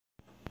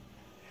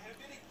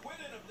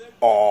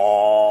Oh,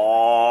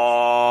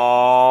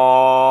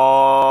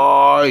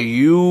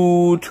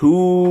 YouTube.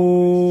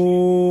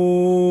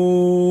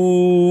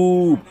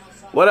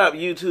 What up,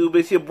 YouTube?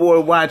 It's your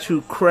boy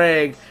Watchu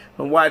Craig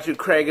from Watchu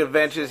Craig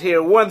Adventures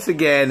here once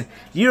again.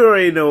 You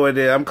already know what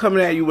it is. I'm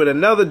coming at you with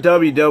another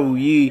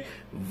WWE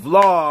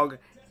vlog.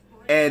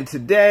 And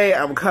today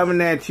I'm coming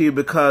at you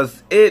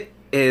because it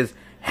is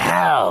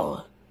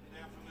Hell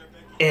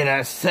in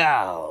a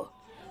Cell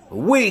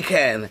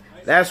weekend.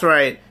 That's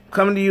right.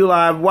 Coming to you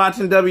live,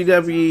 watching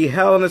WWE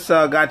Hell in a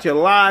Cell. Got your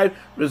live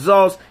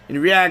results and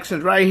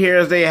reactions right here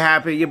as they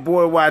happen. Your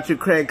boy Watchu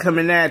Craig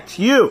coming at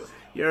you.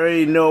 You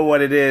already know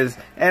what it is.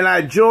 And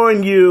I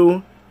join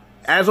you,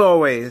 as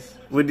always,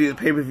 with these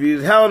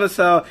pay-per-views. Hell in a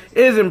Cell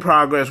is in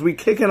progress. We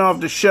kicking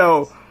off the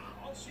show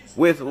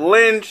with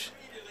Lynch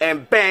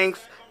and Banks,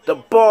 the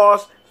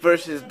boss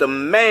versus the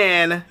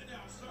man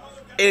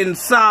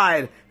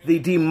inside the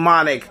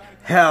demonic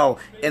Hell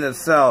in a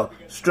Cell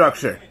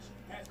structure.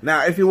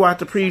 Now, if you watched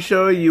the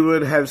pre-show, you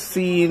would have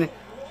seen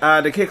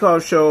the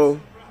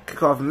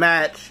kickoff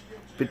match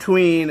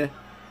between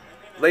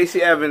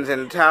Lacey Evans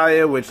and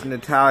Natalya, which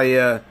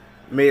Natalya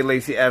made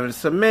Lacey Evans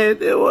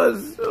submit. It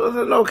was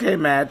an okay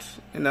match,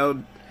 you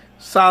know,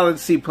 solid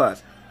C+.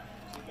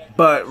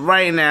 But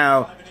right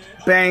now,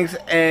 Banks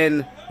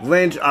and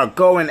Lynch are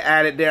going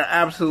at it. They're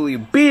absolutely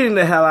beating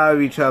the hell out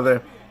of each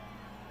other.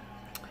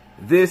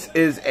 This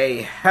is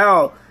a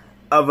hell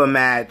of a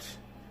match.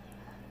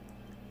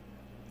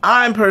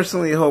 I'm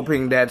personally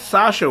hoping that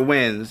Sasha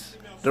wins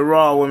the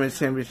Raw Women's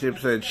Championship,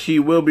 so that she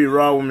will be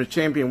Raw Women's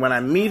Champion when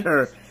I meet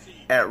her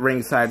at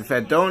ringside. In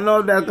fact, don't know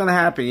if that's going to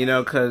happen, you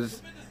know,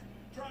 because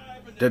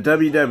the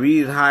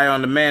WWE is high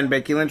on the man,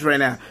 Becky Lynch, right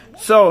now.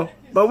 So,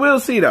 but we'll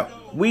see, though.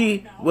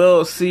 We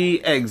will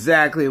see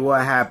exactly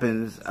what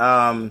happens.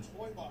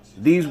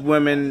 These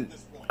women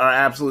are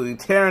absolutely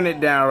tearing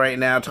it down right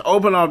now to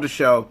open off the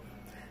show.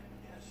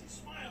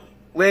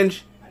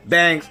 Lynch,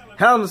 Banks,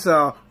 Hell in a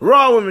Cell,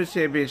 Raw Women's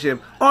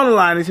Championship on the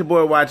line. It's your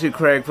boy Watchu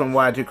Craig from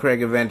Watchu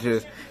Craig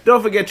Adventures.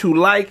 Don't forget to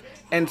like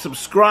and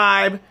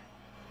subscribe.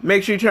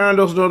 Make sure you turn on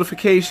those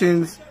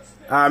notifications.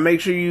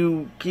 Make sure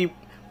you keep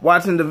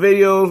watching the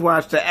videos,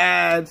 watch the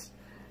ads.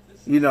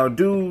 You know,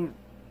 do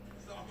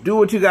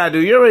what you gotta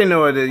do. You already know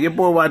what it is. Your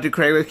boy Watchu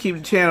Craig. Let's keep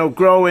the channel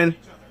growing.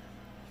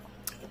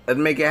 Let's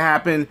make it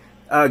happen.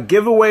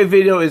 Giveaway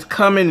video is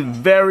coming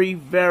very,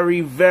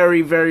 very,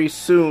 very, very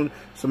soon.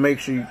 So make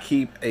sure you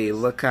keep a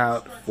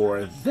lookout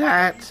for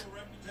that.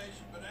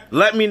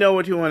 Let me know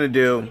what you want to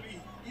do.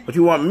 What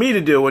you want me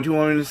to do. What you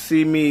want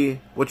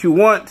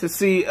to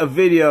see a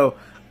video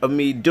of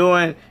me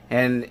doing.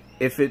 And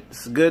if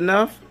it's good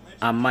enough,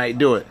 I might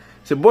do it.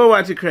 So boy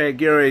Watchu Craig,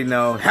 you already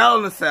know. Hell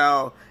in a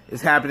Cell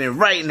is happening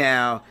right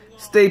now.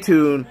 Stay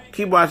tuned.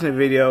 Keep watching the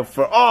video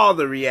for all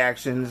the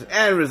reactions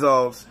and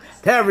results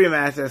to every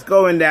match that's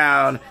going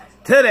down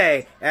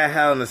today at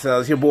Hell in a Cell.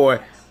 It's your boy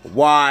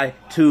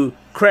Watchu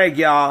Craig,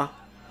 y'all.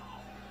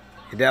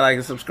 Hit that like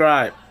and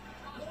subscribe.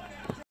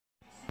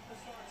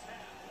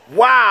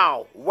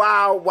 Wow.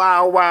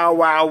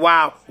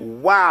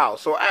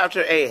 So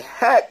after a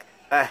heck,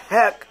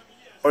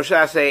 or should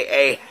I say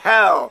a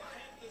hell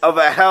of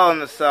a Hell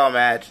in a Cell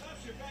match,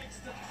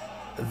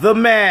 the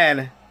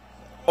man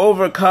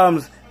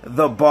overcomes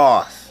the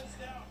boss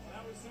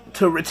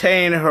to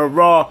retain her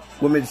Raw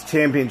Women's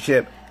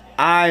Championship.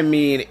 I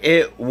mean,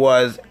 it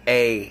was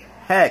a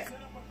heck.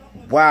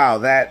 Wow,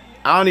 that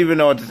I don't even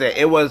know what to say.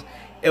 It was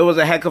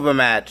a heck of a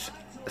match.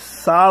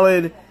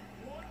 Solid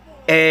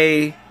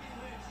A,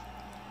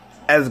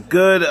 as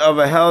good of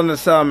a Hell in a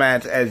Cell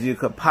match as you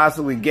could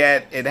possibly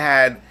get. It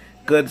had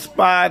good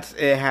spots.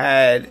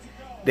 They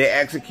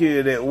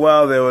executed it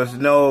well. There was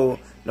no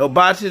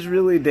botches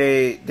really.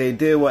 They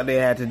did what they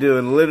had to do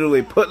and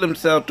literally put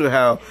themselves through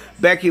hell.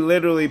 Becky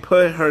literally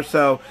put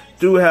herself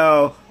through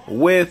hell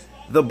with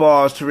the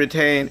balls to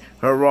retain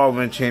her Raw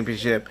Women's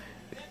Championship.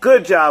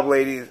 Good job,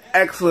 ladies.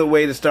 Excellent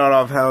way to start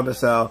off Hell in a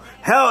Cell.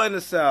 Hell in a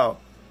Cell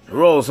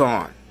rolls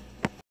on.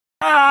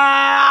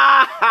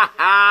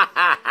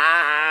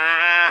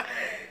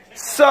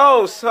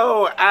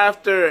 So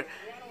after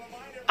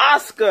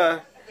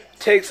Asuka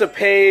takes a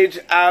page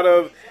out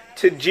of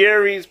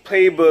Tajiri's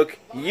playbook,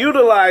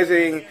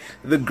 utilizing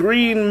the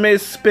green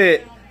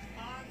misspit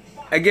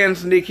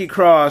against Nikki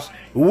Cross,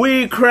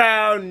 we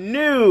crown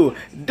new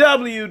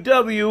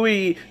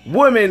WWE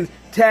Women's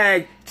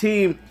Tag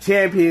Team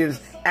Champions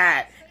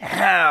at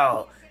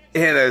Hell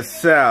in a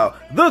Cell.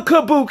 The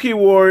Kabuki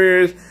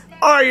Warriors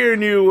are your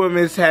new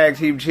Women's Tag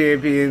Team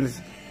Champions.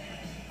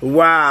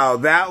 Wow,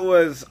 that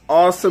was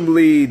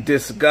awesomely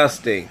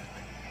disgusting.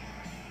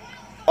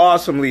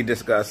 Awesomely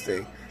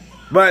disgusting.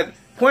 But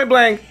point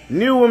blank,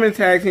 new Women's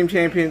Tag Team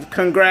Champions.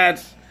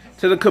 Congrats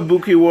to the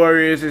Kabuki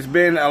Warriors. It's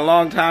been a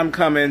long time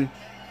coming.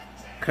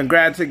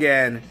 Congrats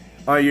again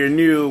on your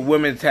new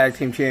Women's Tag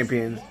Team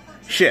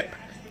Championship.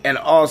 And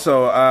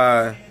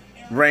also,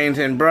 Reigns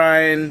and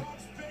Bryan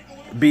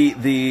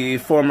beat the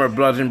former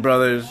Bludgeon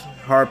Brothers,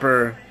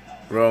 Harper,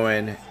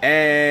 Rowan,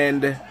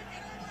 and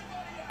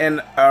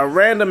a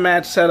random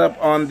match set up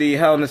on the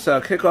Hell in a Cell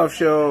kickoff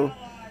show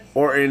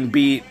Orton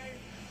beat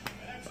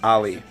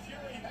Ali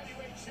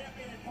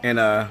in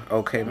a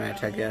okay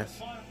match, I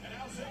guess.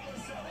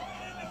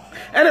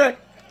 Anyway,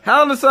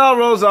 Hell in a Cell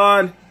rolls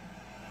on.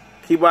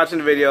 Keep watching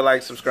the video,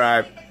 like,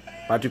 subscribe.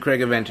 Watch your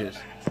Craig Adventures.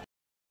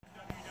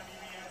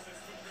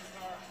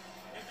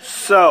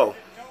 So,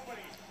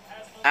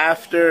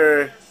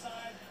 after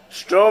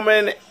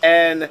Strowman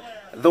and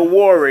the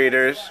War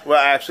Raiders, well,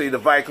 actually the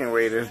Viking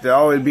Raiders, they'll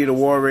always be the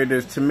War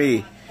Raiders to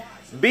me,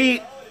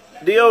 beat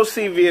the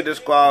OC via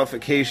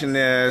disqualification,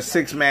 the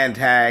 6-man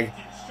tag,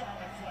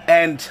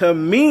 and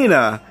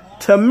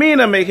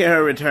Tamina making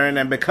her return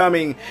and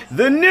becoming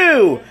the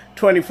new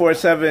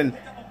 24/7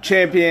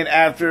 champion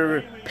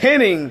after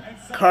pinning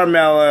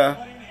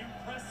Carmella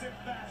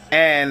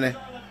and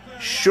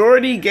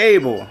Shorty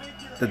Gable.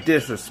 The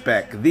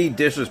disrespect.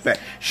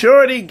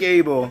 Shorty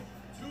Gable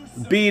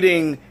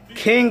beating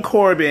King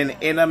Corbin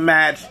in a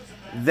match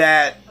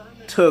that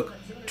took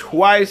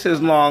twice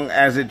as long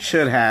as it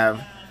should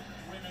have.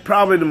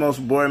 Probably the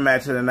most boring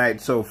match of the night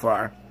so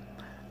far.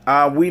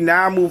 We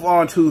now move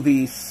on to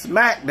the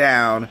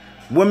SmackDown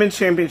Women's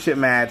Championship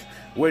match,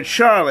 where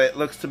Charlotte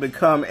looks to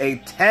become a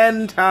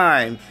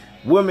 10-time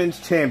Women's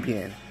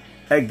Champion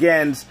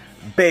against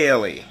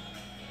Bayley.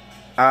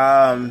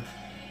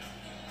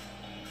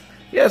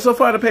 Yeah, so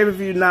far the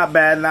pay-per-view not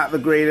bad, not the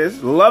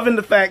greatest. Loving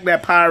the fact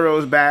that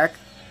Pyro's back.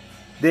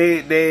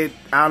 I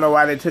don't know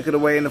why they took it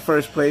away in the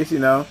first place, you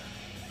know.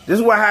 This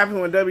is what happens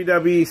when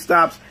WWE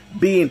stops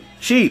being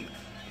cheap.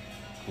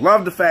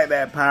 Love the fact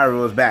that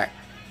Pyro is back.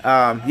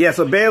 Yeah,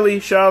 so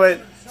Bayley,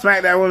 Charlotte,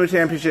 SmackDown Women's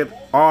Championship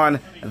on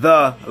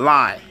the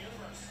line.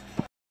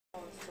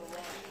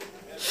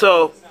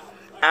 So,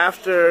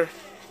 after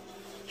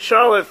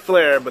Charlotte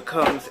Flair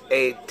becomes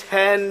a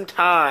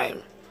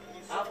 10-time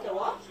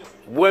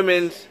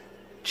Women's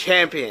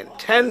Champion.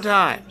 10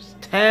 times.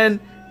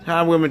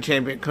 10-time Women's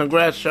Champion.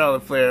 Congrats,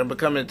 Charlotte Flair,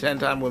 becoming a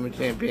 10-time Women's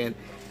Champion.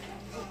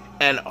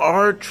 And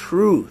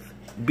R-Truth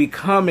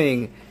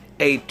becoming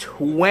a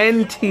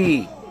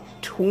 20-time,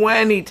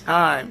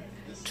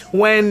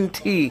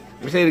 let me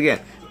say it again,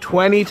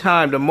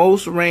 20-time, the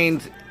most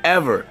reigns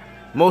ever,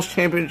 most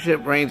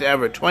championship reigns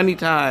ever,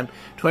 20-time,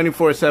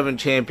 24/7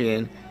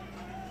 champion.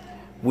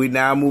 We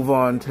now move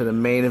on to the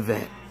main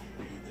event.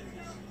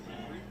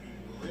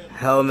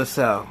 Hell in a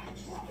Cell.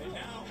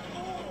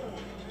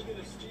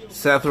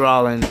 Seth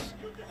Rollins,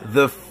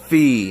 The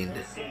Fiend.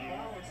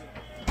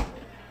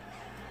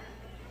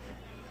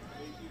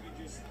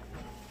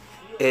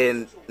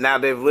 And now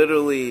they've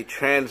literally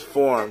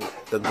transformed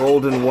the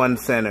Golden One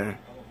Center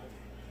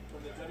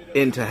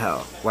into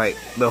hell. Like,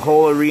 the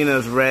whole arena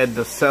is red,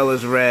 the cell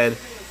is red.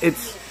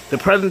 The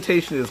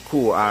presentation is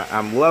cool.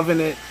 I'm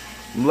loving it.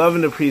 I'm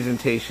loving the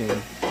presentation.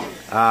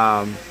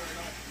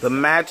 The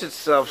match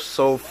itself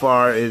so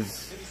far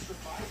is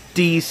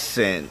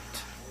decent,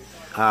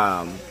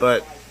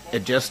 but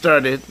it just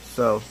started,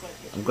 so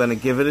I'm gonna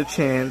give it a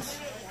chance.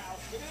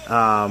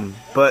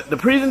 But the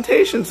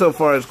presentation so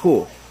far is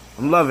cool.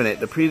 I'm loving it.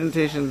 The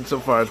presentation so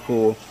far is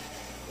cool.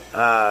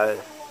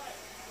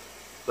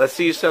 Let's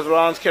see if Seth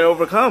Rollins can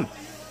overcome.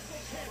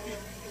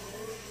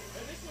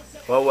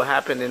 What will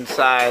happen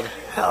inside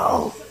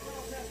Hell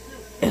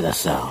in a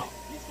Cell?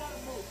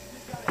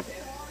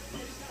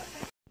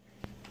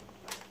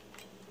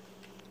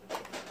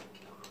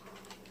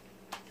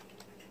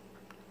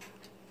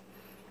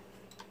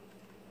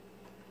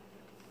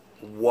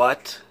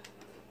 What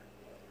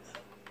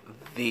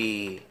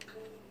the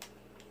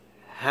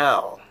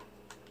hell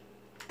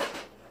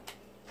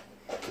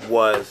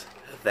was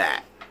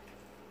that?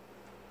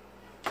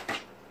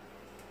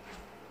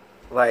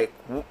 Like,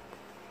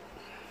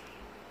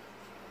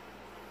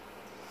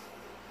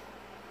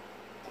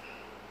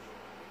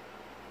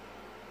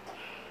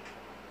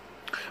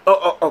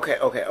 okay.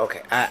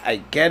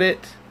 I get it.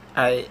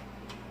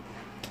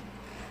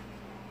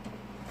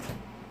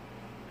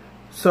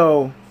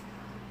 So,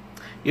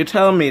 you're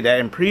telling me that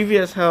in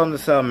previous Hell in a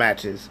Cell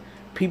matches,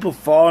 people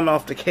falling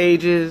off the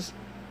cages,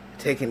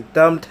 taking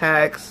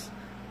thumbtacks,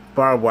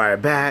 barbed wire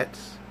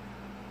bats,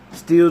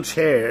 steel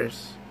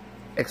chairs,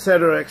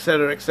 etc.,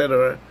 etc.,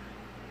 etc.,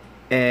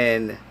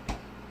 and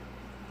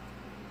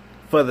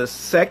for the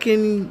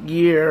second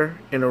year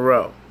in a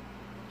row,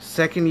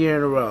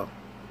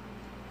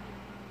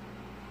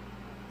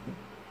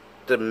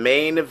 the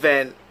main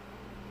event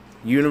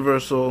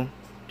Universal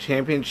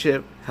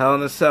Championship Hell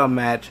in a Cell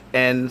match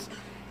ends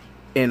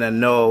in a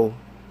no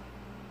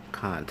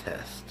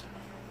contest.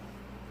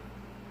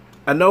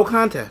 A no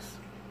contest.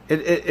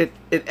 It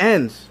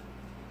ends.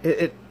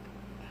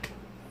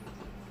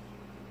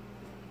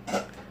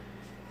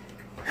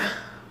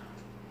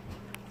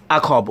 I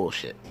call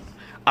bullshit.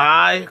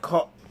 You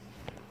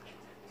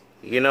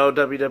know,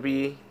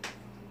 WWE,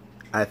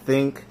 I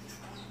think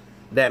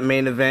that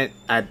main event,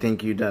 I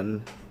think you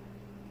done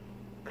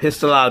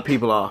pissed a lot of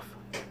people off.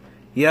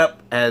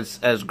 Yep,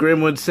 as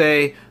Grim would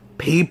say,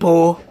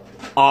 people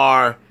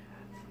are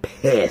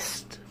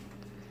pissed.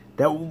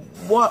 That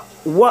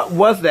what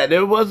was that?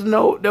 There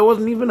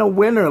wasn't even a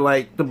winner.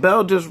 Like, the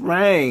bell just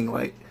rang.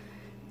 Like,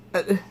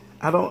 I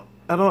don't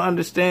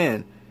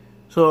understand.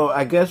 So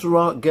I guess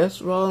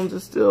Rollins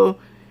is still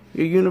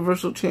your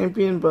Universal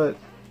Champion, but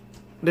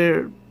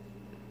there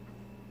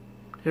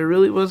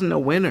really wasn't a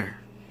winner.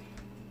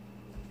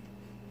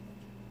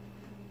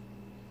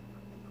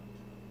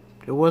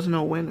 There was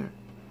no winner.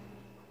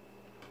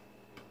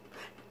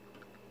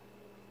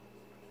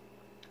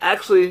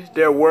 Actually,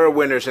 there were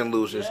winners and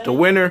losers. The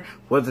winner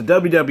was the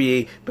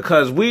WWE,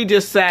 because we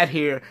just sat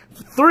here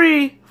for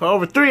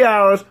over 3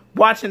 hours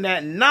watching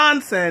that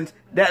nonsense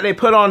that they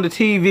put on the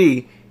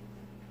TV,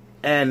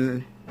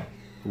 and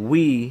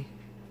we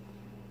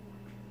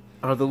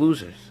are the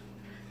losers.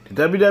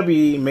 The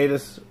WWE made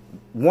us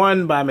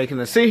won by making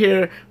us sit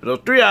here for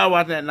those 3 hours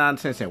watching that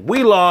nonsense, and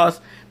we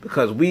lost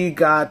because we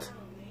got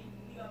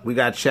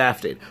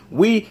shafted.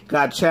 We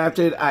got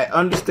shafted. I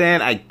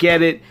understand. I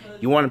get it.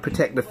 You want to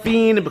protect the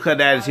Fiend because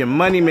that is your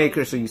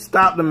moneymaker, so you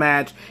stop the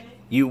match.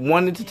 You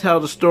wanted to tell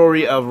the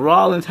story of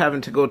Rollins having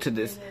to go to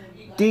this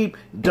deep,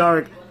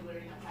 dark,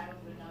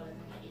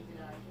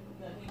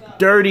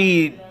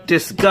 dirty,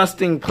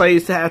 disgusting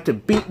place to have to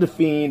beat the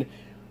Fiend.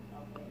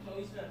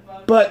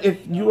 But if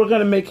you were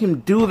going to make him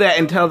do that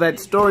and tell that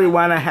story,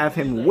 why not have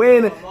him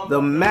win the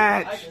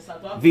match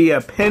via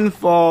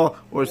pinfall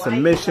or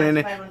submission,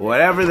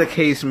 whatever the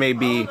case may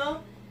be?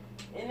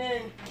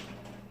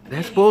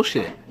 That's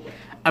bullshit.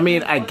 I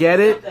mean, I get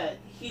it.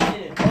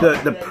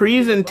 The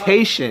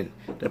presentation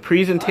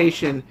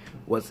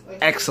was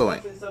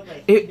excellent.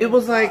 It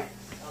was like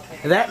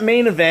that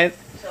main event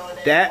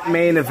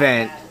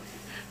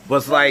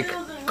was like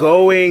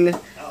going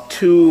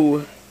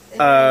to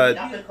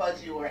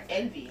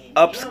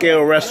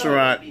upscale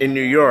restaurant in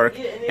New York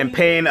and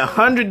paying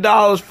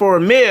 $100 for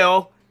a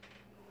meal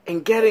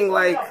and getting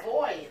like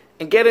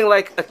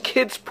a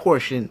kid's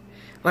portion.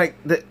 Like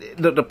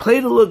the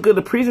plate will look good,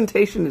 the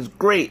presentation is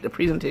great, the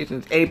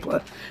presentation is A+,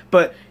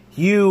 but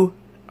you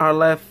are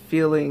left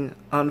feeling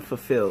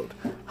unfulfilled,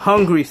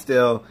 hungry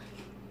still,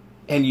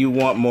 and you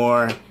want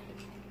more.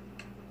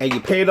 And you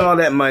paid all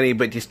that money,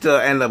 but you still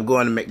end up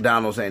going to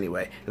McDonald's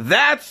anyway.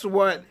 That's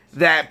what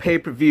that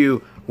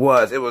pay-per-view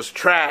was. It was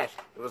trash.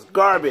 It was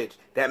garbage.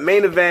 That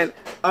main event,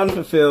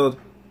 unfulfilled.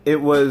 It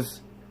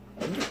was...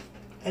 I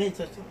didn't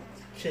touch it.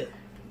 Shit.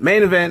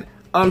 Main event,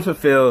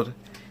 unfulfilled.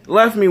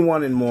 Left me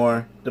wanting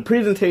more. The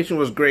presentation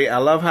was great. I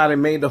love how they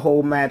made the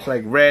whole match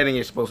like red and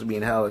you're supposed to be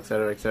in hell,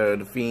 etc., etc.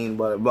 The Fiend,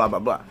 blah, blah, blah,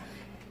 blah.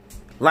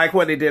 Like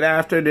what they did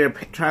after. They're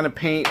trying to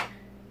paint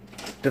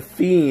the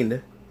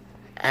Fiend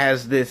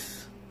as this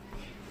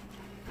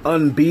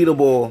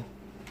unbeatable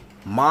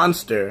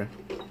monster,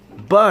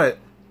 but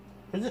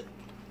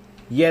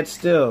yet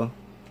still,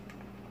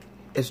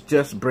 it's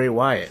just Bray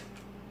Wyatt.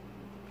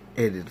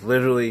 It is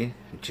literally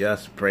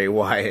just Bray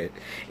Wyatt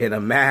in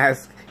a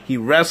mask. He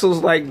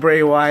wrestles like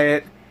Bray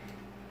Wyatt.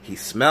 He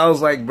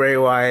smells like Bray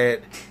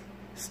Wyatt.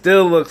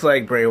 Still looks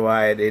like Bray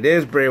Wyatt. It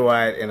is Bray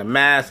Wyatt in a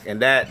mask,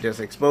 and that just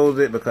exposed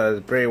it because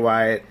Bray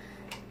Wyatt,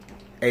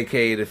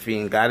 aka The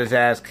Fiend, got his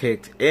ass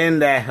kicked in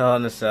that Hell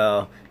in a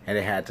Cell, and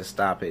they had to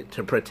stop it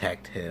to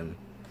protect him.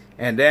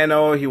 And then,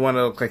 oh, he wanted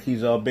to look like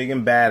he's all big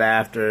and bad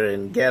after,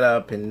 and get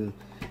up, and,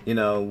 you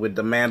know, with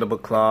the mandible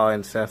claw,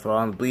 and Seth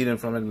Rollins bleeding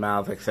from his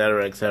mouth,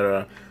 etc.,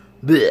 etc.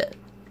 Blech.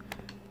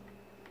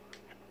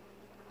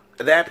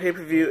 That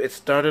pay-per-view, it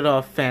started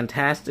off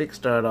fantastic,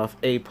 started off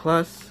A+,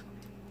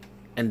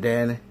 and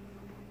then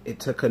it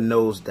took a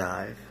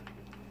nosedive.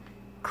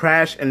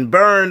 Crashed and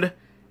burned,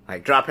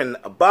 like dropping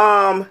a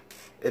bomb.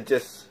 It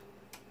just...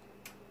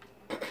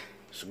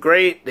 it's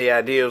great, the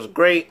idea was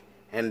great,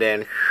 and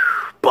then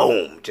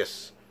boom,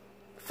 just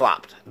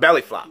flopped,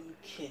 belly flop.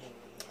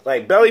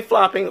 Like belly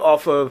flopping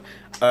off of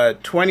a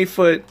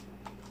 20-foot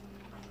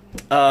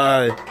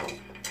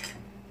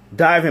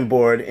diving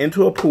board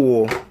into a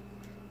pool.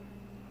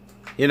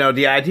 You know,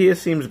 the idea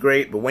seems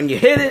great, but when you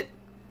hit it,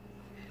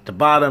 at the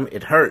bottom,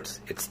 it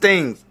hurts, it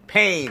stings,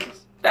 pains.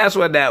 That's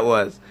what that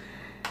was.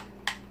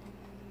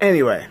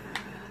 Anyway,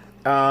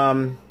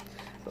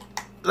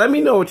 let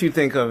me know what you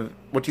think of,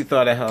 what you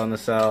thought of Hell in a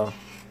Cell.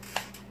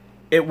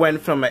 It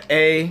went from an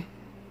A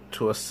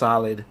to a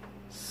solid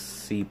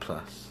C+.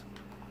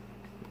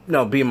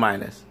 No, B-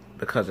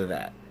 because of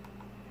that.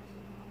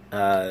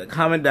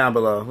 Comment down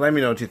below. Let me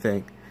know what you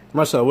think.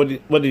 Marcel, what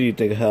did you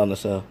think of Hell in a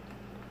Cell?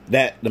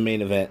 The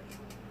main event.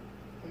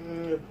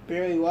 I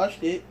barely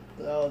watched it.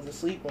 I was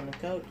asleep on the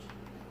couch.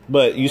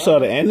 But you saw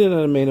the ending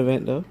of the main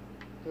event, though.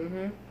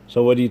 Mm-hmm.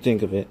 So what do you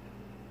think of it?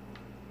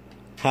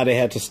 How they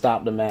had to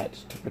stop the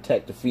match to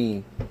protect the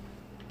Fiend?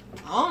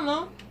 I don't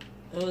know.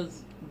 It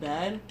was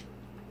bad,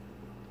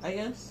 I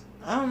guess.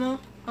 I don't know.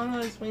 I don't know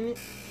how to explain it.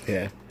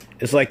 Yeah.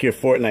 It's like your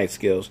Fortnite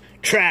skills.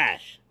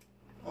 Trash!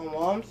 On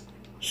Mom's?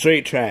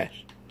 Straight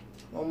trash.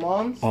 On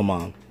Mom's? On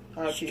Mom.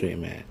 Okay. Straight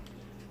man.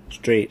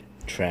 Straight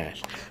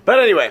trash. But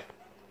anyway,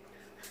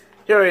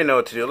 you already know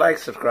what to do. Like,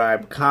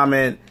 subscribe,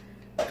 comment,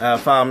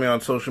 follow me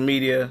on social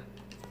media.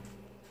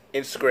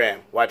 Instagram,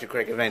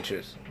 Watch2Craig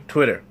Adventures.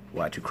 Twitter,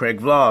 Watch2Craig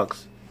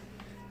Vlogs.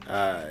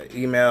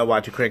 Email,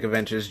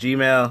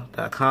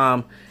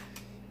 watch2craigadventures@gmail.com.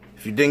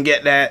 If you didn't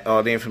get that,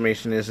 all the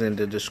information is in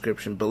the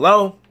description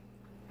below.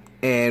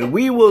 And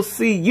we will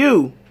see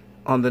you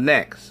on the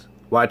next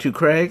Y2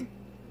 Craig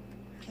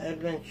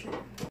Adventure.